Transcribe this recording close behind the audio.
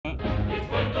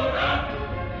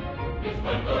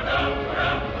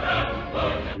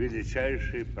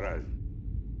величайший праздник.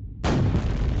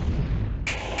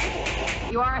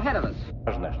 You are ahead of us.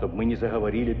 Важно, чтобы мы не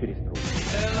заговорили перестройку.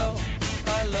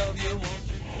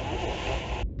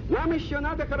 Нам еще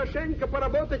надо хорошенько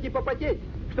поработать и попотеть,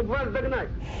 чтобы вас догнать.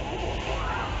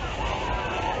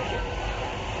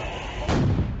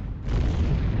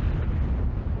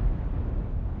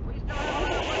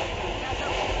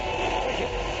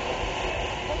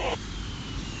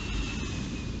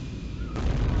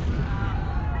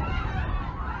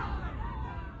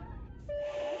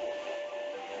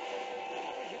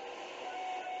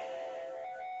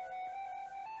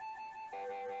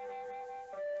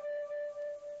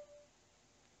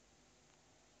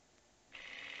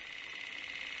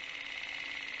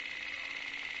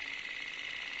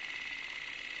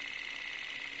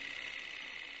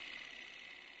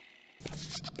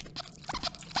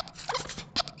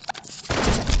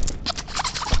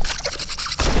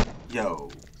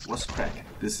 Yo, what's cracking?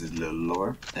 This is Lil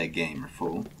Lore, that gamer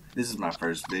fool. This is my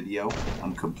first video.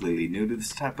 I'm completely new to this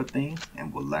type of thing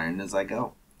and will learn as I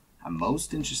go. I'm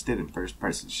most interested in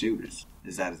first-person shooters,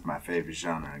 as that is my favorite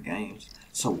genre of games.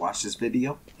 So watch this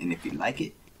video, and if you like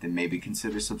it, then maybe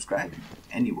consider subscribing.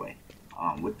 Anyway,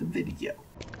 on with the video.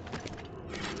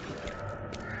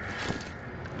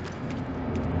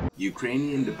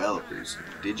 Ukrainian developers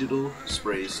Digital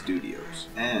Spray Studios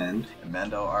and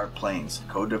Mando Art Planes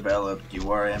co-developed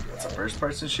URM. It's a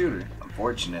first-person shooter.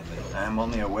 Unfortunately, I am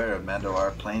only aware of Mando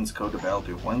Art Planes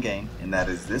co-developing one game, and that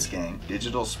is this game.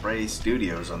 Digital Spray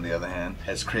Studios, on the other hand,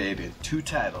 has created two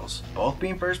titles, both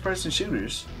being first-person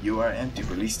shooters. URM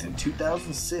released in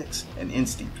 2006 and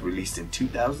Instinct released in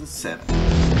 2007.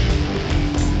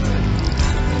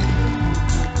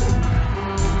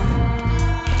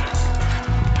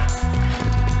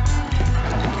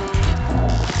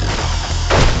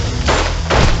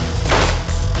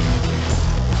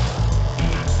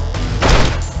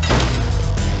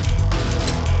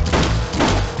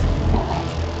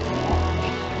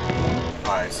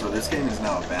 So this game is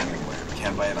now abandonware. You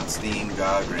can't buy it on Steam,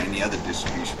 GOG, or any other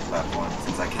distribution platform.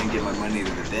 Since I can't get my money to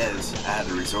the devs, I had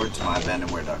to resort to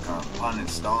myabandonware.com. Upon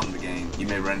installing the game, you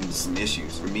may run into some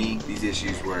issues. For me, these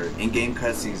issues were in-game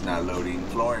cutscenes not loading,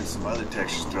 floor and some other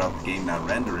textures throughout the game not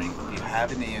rendering. If you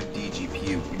have an AMD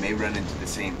GPU, you may run into the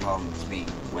same problem as me.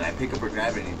 When I pick up or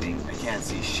grab anything, I can't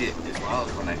see shit, as well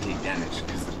as when I take damage,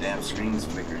 because the damn screen is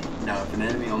flickering. Now, if an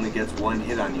enemy only gets one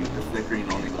hit on you, the flickering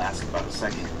only lasts about a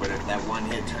second. But if that one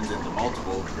hit turns into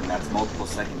multiple, then that's multiple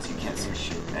seconds you can't see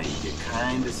shit. Now, you can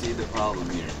kinda see the problem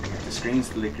here. If the screen's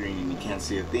flickering and you can't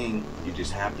see a thing, you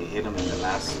just have to hit them in the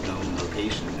last known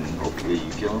location, and hopefully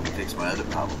you kill them. Fix my other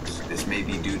problems. This may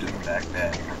be due to the fact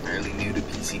that I'm fairly new to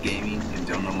PC gaming and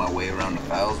don't know my way around the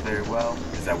files very well,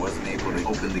 as I wasn't able to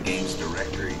open the game's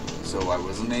directory, so I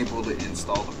wasn't able to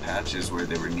install the patches where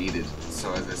they were needed.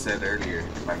 So as I said earlier,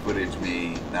 my footage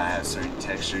may not have certain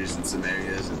textures in some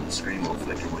areas, and the screen will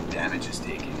flicker when damage is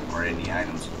taken or any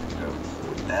items will pick up.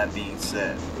 With that being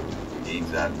said, the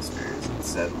game's atmosphere is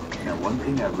unsettling. Now, one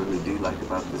thing I really do like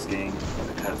about this game are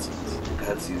the cutscenes. The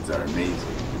cutscenes are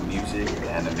amazing. The music, the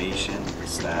animation, the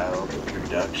style, the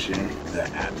production, the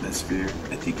atmosphere.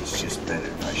 I think it's just better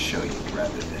if I show you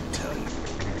rather than tell you.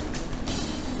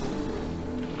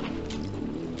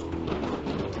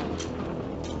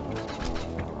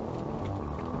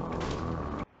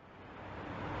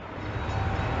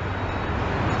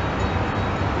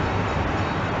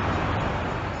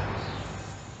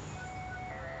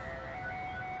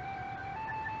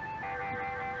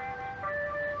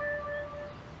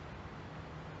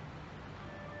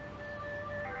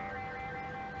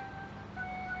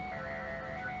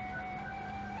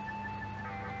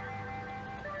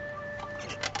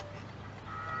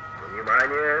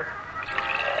 Внимание!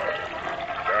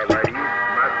 Говорит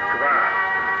Москва!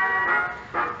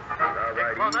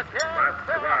 Говорит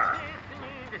Москва!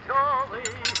 Веселый,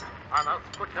 она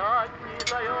скучать не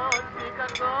дает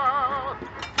никогда.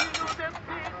 И любят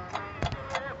песни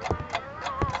древние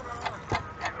села,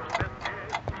 и любят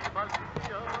песни большие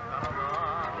города.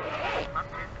 Нам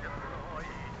песня сной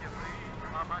и жить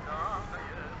помогает,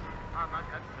 она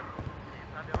как друг и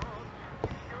зовет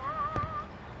ее.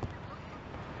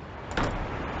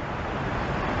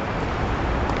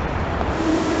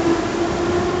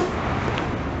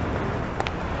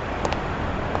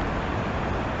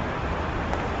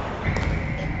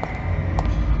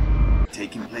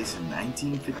 Taking place in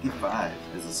 1955,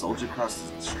 as a soldier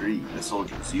crosses the street. The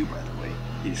soldier is you, by the way.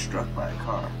 He is struck by a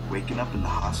car, waking up in the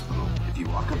hospital. If you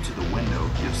walk up to the window,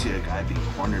 you'll see a guy being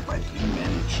cornered by 3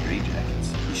 men in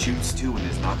straitjackets. He shoots 2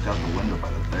 and is knocked out the window by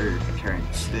the 3rd, carrying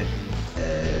a stick.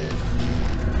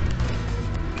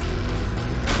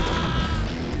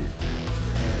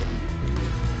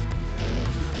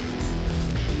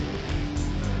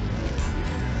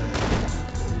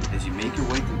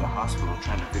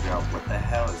 out what the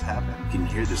hell has happened, you can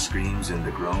hear the screams and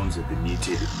the groans of the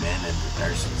mutated men and the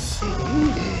nurses.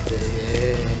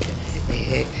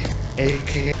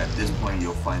 At this point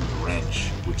you'll find the wrench,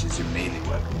 which is your melee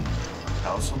weapon. I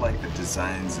also like the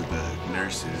designs of the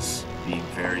nurses being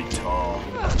very tall,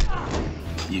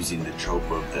 using the trope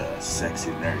of the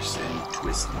sexy nurse and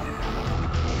twisting it.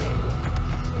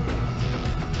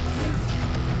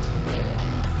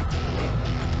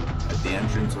 At the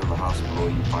entrance of the hospital,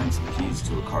 you find some keys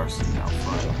to a car sitting out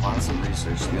front. Upon some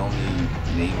research, the only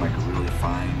name I could really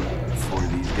find for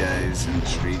these guys in the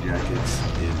straitjackets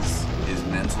is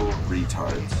mental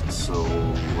retards. So,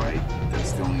 right,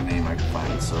 that's the only name I could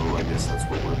find, so I guess that's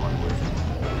what we're going with.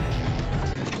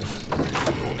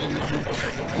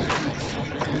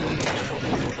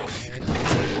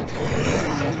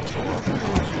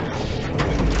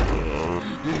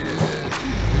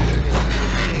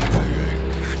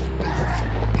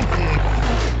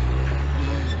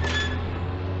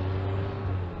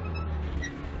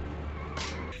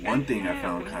 One thing I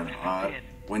found kind of odd,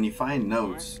 when you find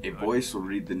notes, a voice will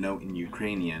read the note in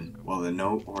Ukrainian, while the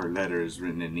note or letter is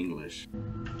written in English.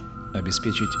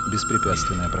 Обеспечить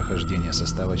беспрепятственное прохождение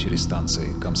состава через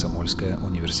станции Комсомольская,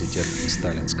 Университет,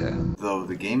 Сталинская. Though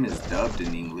the game is dubbed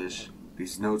in English,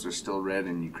 these notes are still read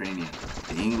in Ukrainian.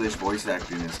 The English voice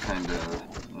acting is kind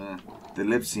of, the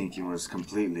lip syncing was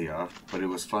completely off, but it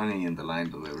was funny in the line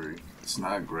delivery. It's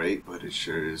not great, but it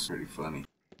sure is pretty funny.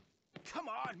 Come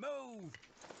on, move!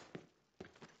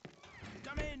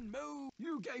 Come in, move!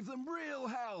 You gave them real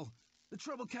hell! The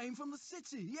trouble came from the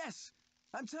city, yes!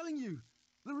 I'm telling you,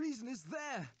 the reason is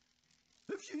there!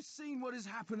 Have you seen what is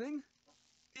happening?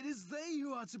 It is they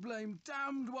who are to blame,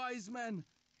 damned wise men!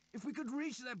 If we could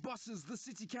reach their bosses, the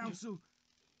city council,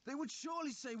 they would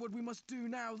surely say what we must do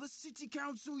now. The city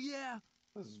council, yeah!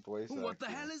 This is voice What the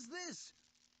acting. hell is this?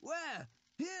 Where?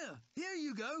 Here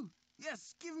you go!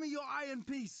 Yes, give me your iron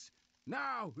piece!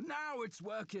 Now it's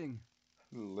working!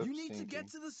 Lip You need to syncing. get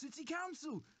to the city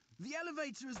council. The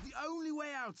elevator is the only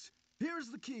way out. Here is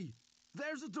the key.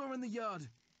 There's a door in the yard.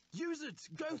 Use it.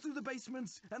 Go through the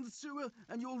basement and the sewer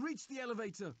and you'll reach the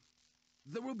elevator.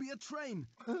 There will be a train.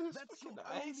 That's your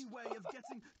only way of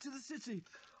getting to the city.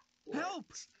 Help!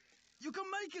 You can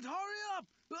make it. Hurry up!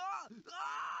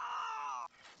 Ah!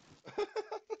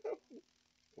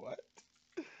 What?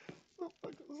 What the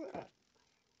fuck was that?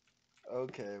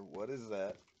 Okay, what is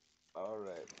that?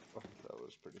 Alright, that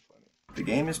was pretty funny. The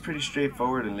game is pretty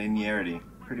straightforward in linearity,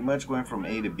 pretty much going from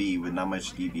A to B with not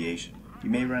much deviation. You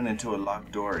may run into a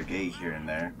locked door or gate here and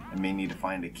there, and may need to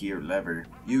find a key or lever,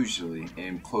 usually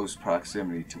in close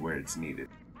proximity to where it's needed.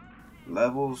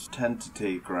 Levels tend to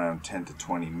take around 10 to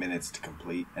 20 minutes to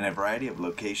complete, and a variety of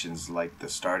locations like the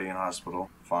starting hospital,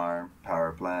 farm,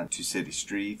 power plant, to city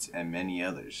streets, and many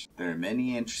others. There are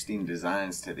many interesting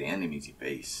designs to the enemies you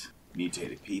face.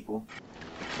 Mutated people,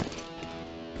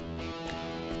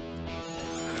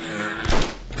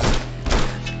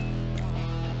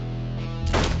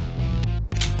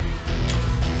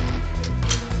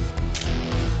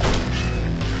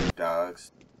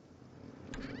 dogs,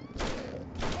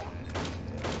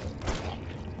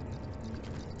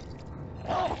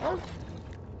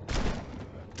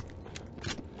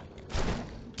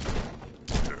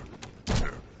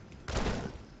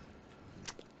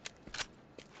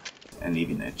 and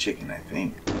even a chicken, I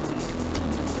think.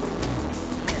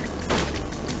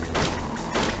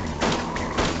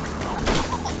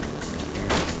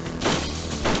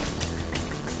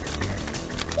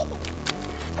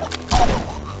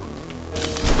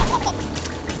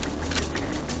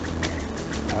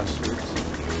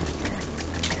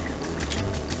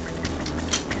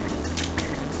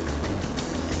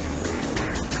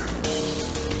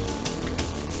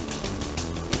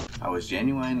 I was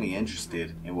genuinely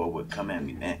interested in what would come at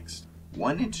me next.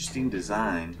 One interesting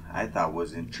design I thought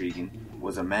was intriguing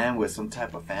was a man with some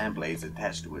type of fan blades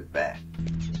attached to his back.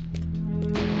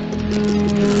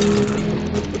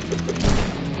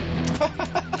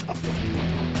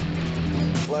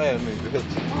 Flying me, bitch.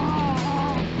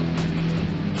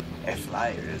 A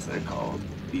flyer, as they're called.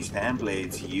 These fan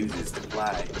blades he uses to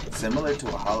fly, similar to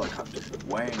a helicopter.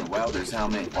 Wearing a welder's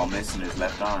helmet while missing his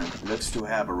left arm, looks to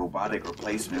have a robotic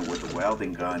replacement with a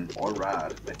welding gun or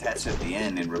rod attached at the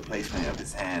end in replacement of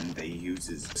his hand that he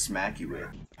uses to smack you with.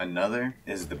 Another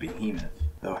is the behemoth.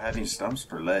 Though having stumps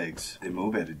for legs, they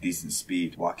move at a decent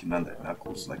speed, walking on their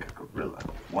knuckles like a gorilla.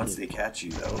 Once they catch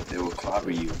you though, they will clobber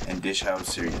you and dish out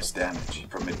serious damage.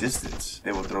 From a distance,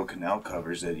 they will throw canal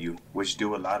covers at you, which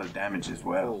do a lot of damage as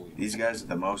well. These guys are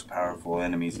the most powerful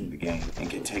enemies in the game, and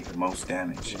can take the most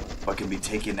damage, but can be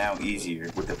taken out easier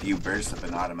with a few bursts of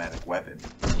an automatic weapon.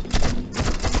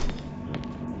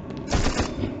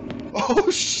 Oh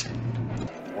shit!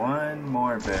 One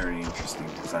more very interesting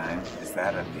design is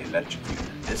that of the electrocutor.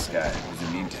 This guy is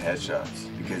immune to headshots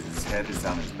because his head is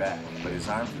on his back, but his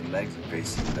arms and legs are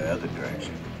facing the other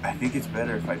direction. I think it's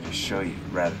better if I just show you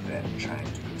rather than trying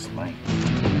to explain.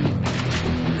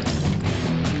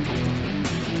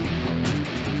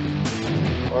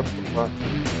 What the fuck?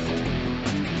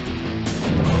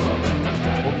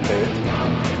 Okay.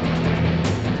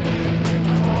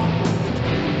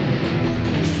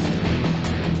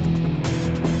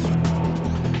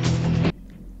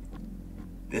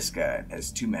 This guy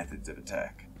has two methods of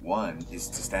attack. One is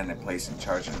to stand in place and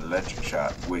charge an electric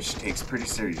shot, which takes pretty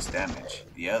serious damage.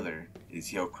 The other is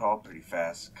he'll crawl pretty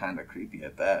fast, kinda creepy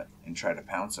at that, and try to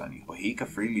pounce on you. But he can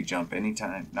freely jump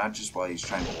anytime, not just while he's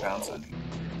trying to pounce on you.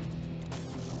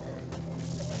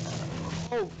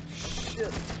 Oh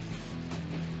shit!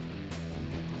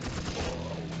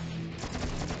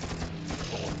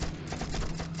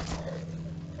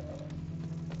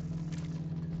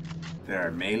 There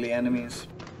are melee enemies,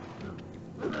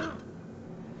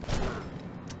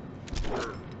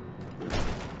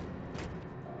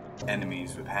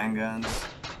 enemies with handguns,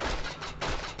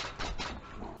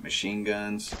 machine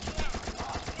guns,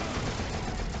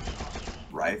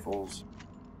 rifles,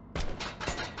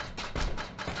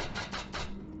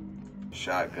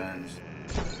 shotguns,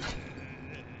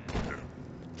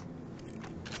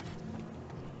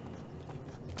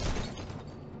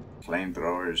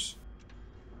 flamethrowers,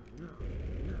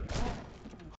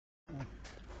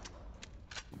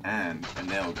 and a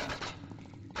nail gun.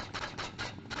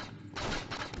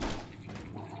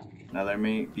 Now there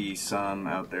may be some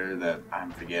out there that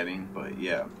I'm forgetting, but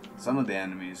yeah. Some of the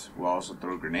enemies will also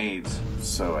throw grenades,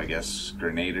 so I guess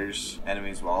grenaders.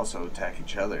 Enemies will also attack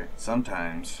each other.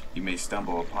 Sometimes you may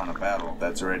stumble upon a battle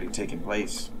that's already taken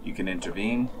place. You can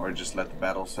intervene or just let the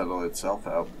battle settle itself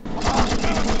out.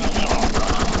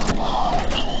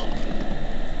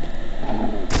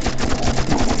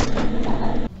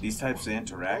 These types of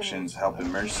interactions help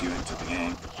immerse you into the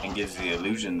game and gives the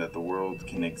illusion that the world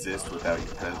can exist without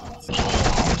your presence.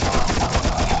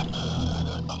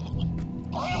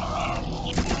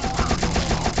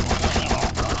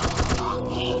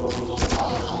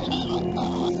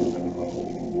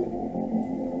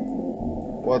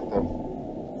 What the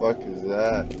fuck is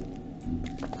that?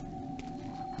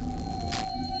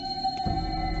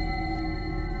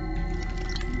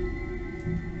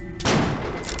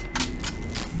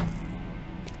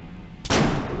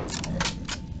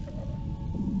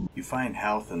 You find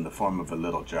health in the form of a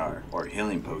little jar, or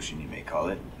healing potion you may call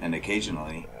it, and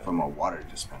occasionally from a water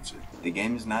dispenser. The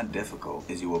game is not difficult,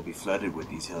 as you will be flooded with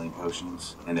these healing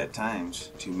potions, and at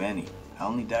times, too many. I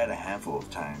only died a handful of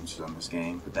times on this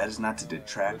game, but that is not to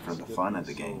detract from the fun of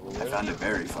the game. I found it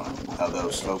very fun, although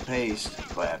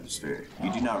slow-paced but atmospheric.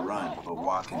 You do not run, but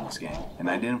walk in this game, and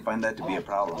I didn't find that to be a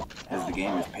problem, as the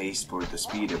game is paced toward the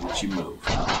speed at which you move.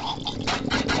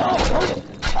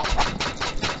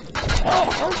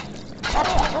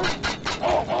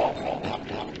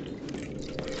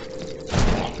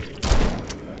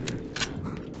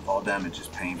 Fall damage is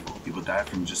painful. People die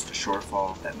from just a short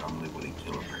fall that normally wouldn't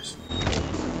kill a person.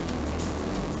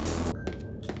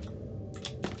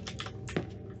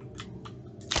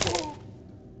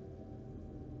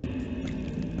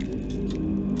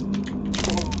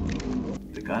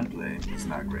 The gunplay is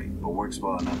not great, but works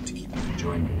well enough to keep you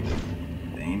enjoying the play.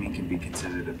 The aiming can be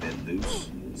considered a bit loose.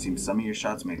 It seems some of your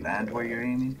shots may land where you're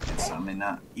aiming, and some may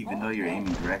not, even though you're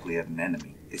aiming directly at an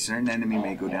enemy. A certain enemy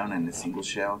may go down in a single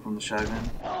shell from the shotgun.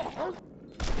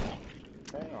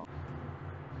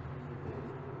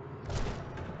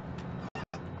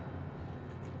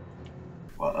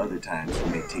 While other times it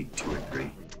may take 2 or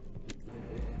 3.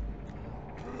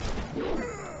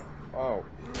 Oh.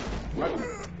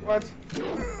 What?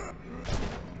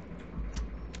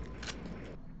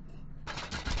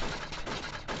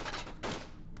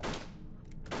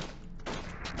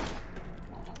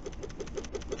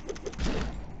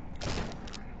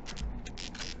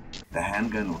 The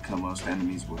handgun will kill most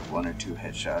enemies with 1 or 2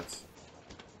 headshots.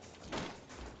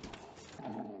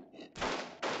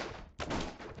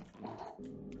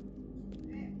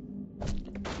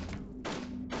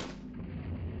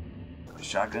 The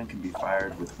shotgun can be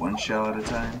fired with 1 shell at a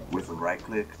time with a right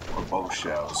click, or both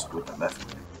shells with a left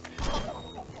click.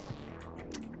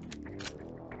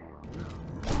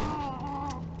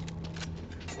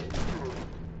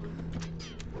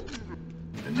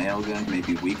 The nail railgun may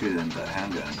be weaker than the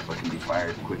handgun, but can be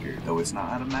fired quicker. Though it's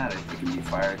not automatic, it can be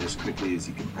fired as quickly as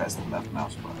you can press the left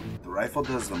mouse button. The rifle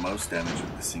does the most damage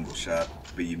with a single shot,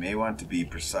 but you may want to be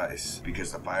precise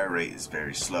because the fire rate is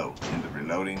very slow and the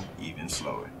reloading even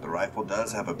slower. The rifle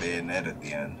does have a bayonet at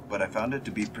the end, but I found it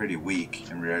to be pretty weak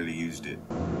and rarely used it.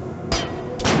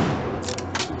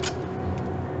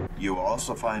 You will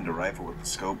also find a rifle with a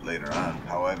scope later on.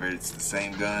 However, it's the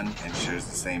same gun and shares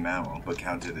the same ammo, but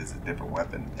counted as a different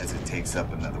weapon as it takes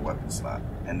up another weapon slot.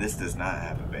 And this does not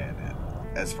have a bayonet.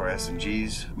 As for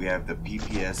SMGs, we have the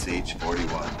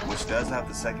PPSH-41, which does have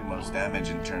the second most damage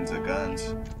in terms of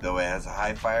guns. Though it has a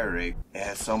high fire rate, it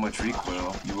has so much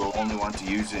recoil, you will only want to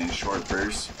use it in short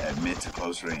bursts at mid to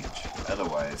close range.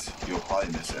 Otherwise, you'll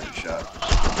probably miss every shot.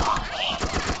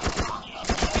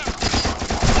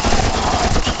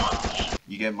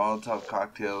 You get Molotov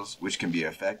cocktails, which can be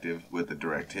effective with a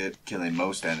direct hit, killing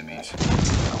most enemies.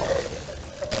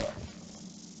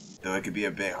 Though it could be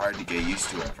a bit hard to get used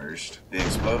to at first. They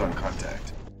explode on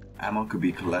contact. Ammo could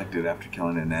be collected after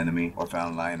killing an enemy or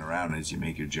found lying around as you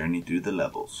make your journey through the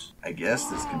levels. I guess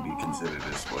this can be considered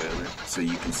a spoiler, so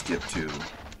you can skip to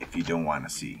if you don't want to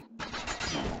see.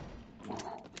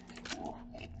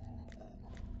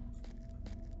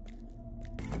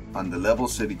 On the level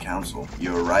City Council,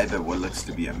 you arrive at what looks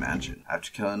to be a mansion.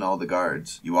 After killing all the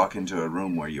guards, you walk into a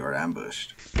room where you are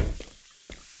ambushed.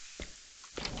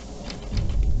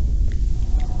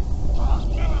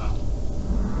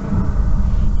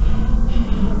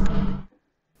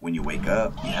 When you wake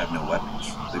up, you have no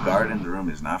weapons. The guard in the room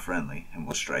is not friendly and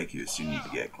will strike you as soon as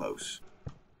you get close.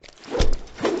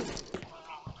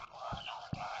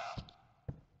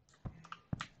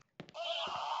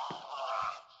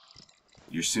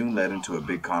 You're soon led into a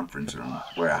big conference room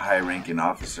where a high-ranking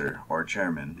officer or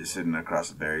chairman is sitting across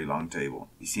a very long table.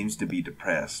 He seems to be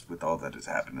depressed with all that has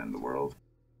happened in the world.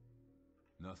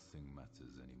 Nothing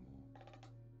matters anymore.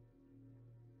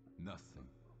 Nothing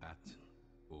at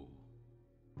all.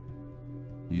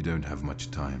 You don't have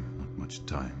much time, not much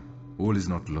time. All is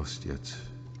not lost yet.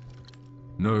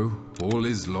 No, all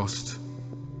is lost.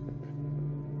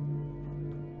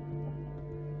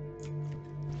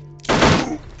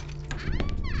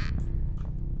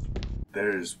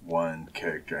 There's one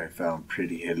character I found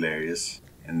pretty hilarious,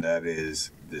 and that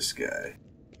is this guy.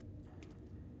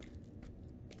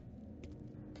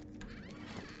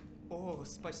 О,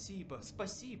 спасибо,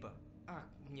 спасибо. Ах,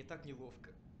 мне так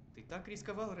неловко. Ты так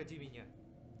рисковал ради меня.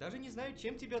 Даже не знаю,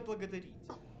 чем тебя отблагодарить.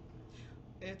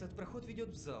 Этот проход ведет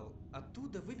в зал.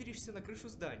 Оттуда выберешься на крышу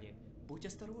здания. Будь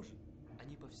осторожен,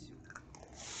 они повсюду.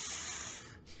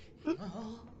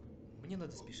 Мне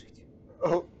надо спешить.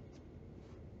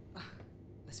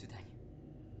 До свидания.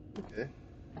 Okay.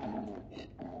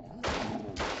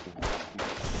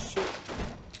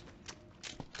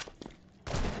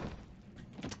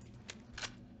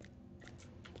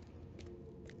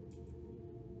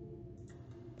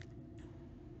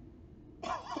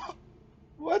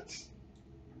 What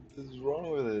is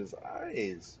wrong with his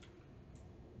eyes?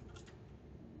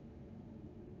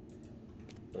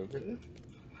 Okay.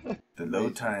 The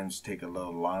load times take a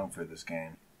little long for this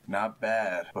game. Not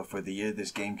bad, but for the year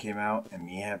this game came out and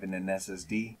me having an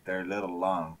SSD, they're a little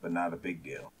long, but not a big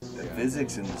deal. The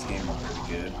physics in this game are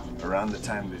pretty good. Around the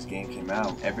time this game came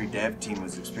out, every dev team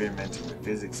was experimenting with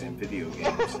physics in video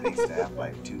games, thanks to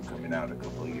Half-Life 2 coming out a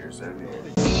couple of years earlier.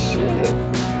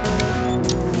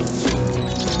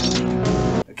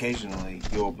 Occasionally,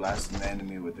 you'll blast an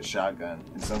enemy with a shotgun,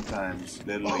 and sometimes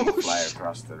literally fly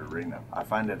across the arena. I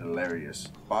find it hilarious.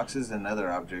 Boxes and other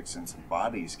objects and some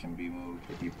bodies can be moved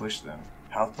if you push them.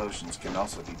 Health potions can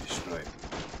also be destroyed.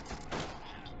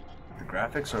 The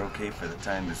graphics are okay for the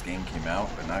time this game came out,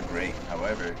 but not great.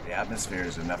 However, the atmosphere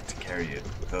is enough to carry it.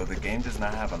 Though the game does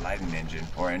not have a lighting engine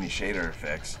or any shader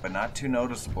effects, but not too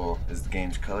noticeable as the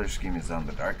game's color scheme is on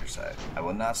the darker side. I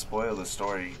will not spoil the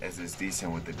story as it's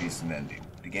decent with a decent ending.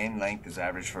 The game length is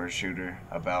average for a shooter,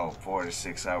 about 4 to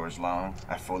 6 hours long.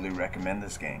 I fully recommend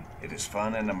this game. It is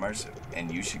fun and immersive, and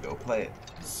you should go play it.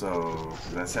 So,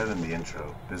 as I said in the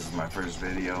intro, this is my first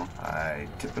video. I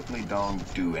typically don't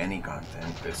do any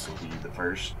content. This will be the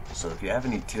first. So if you have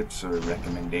any tips or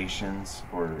recommendations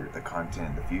for the content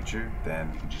in the future,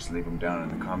 then you can just leave them down in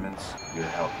the comments. Your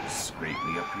help is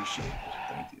greatly appreciated.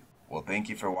 Thank you. Well, thank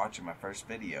you for watching my first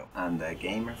video. I'm that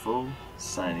gamer fool,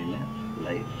 signing in.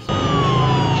 Laters.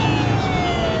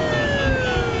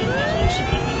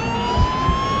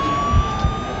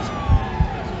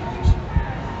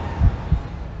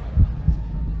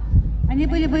 Они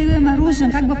были боевым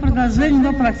оружием, как бы продолжением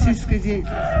его практической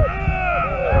деятельности.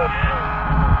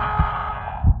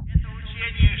 Это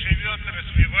учение живет и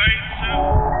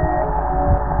развивается.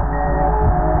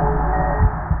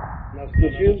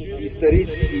 Наступил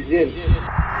исторический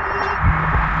день.